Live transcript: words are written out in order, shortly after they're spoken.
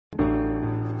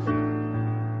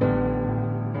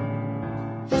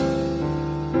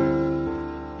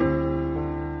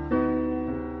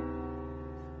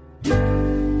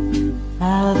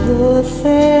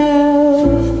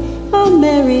yourself a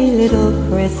merry little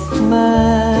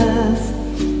Christmas.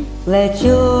 Let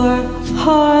your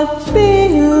heart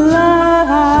be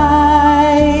light.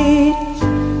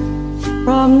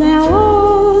 From now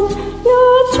on,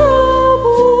 your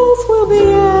troubles will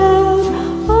be out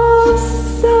of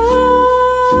sight.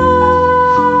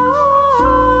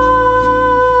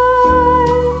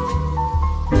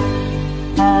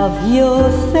 Have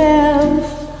yourself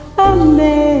a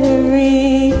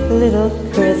merry little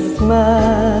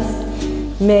Christmas.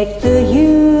 Make the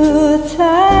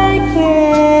Yuletide gay.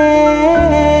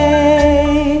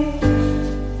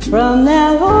 From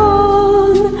now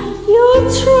on, your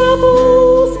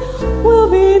troubles will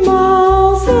be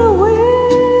miles away.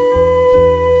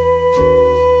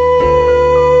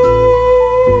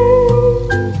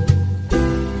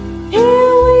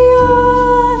 Here we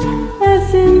are,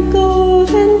 as in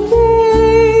golden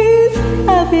days,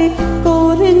 happy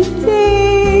golden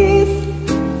days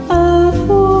of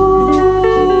old.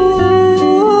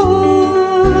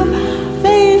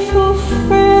 Faithful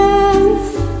friends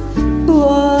who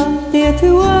are dear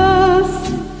to us,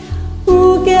 who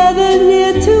gather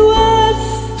near to us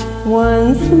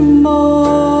once more.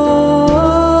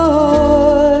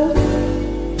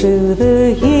 Through the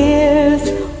years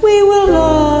we will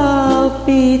all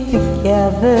be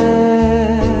together,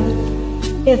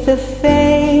 if the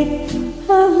fate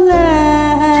allows.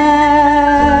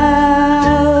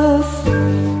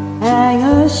 Hang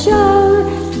a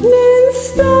shining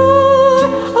star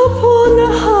upon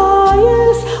the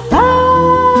highest bough,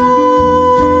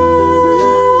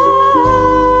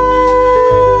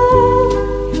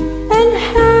 and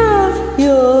have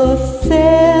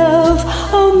yourself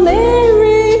a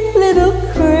merry little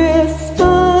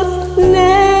Christmas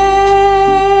now.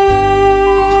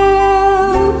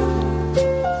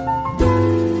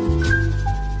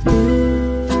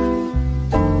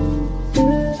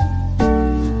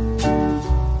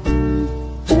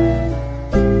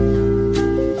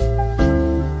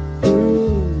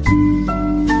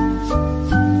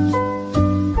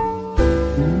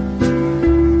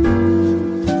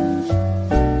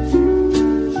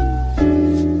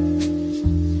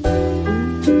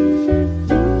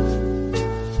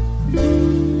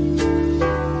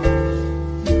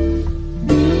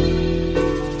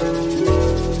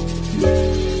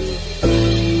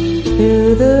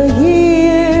 Through the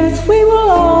years we will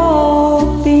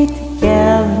all be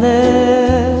together,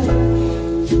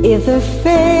 if the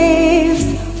fates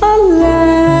allow.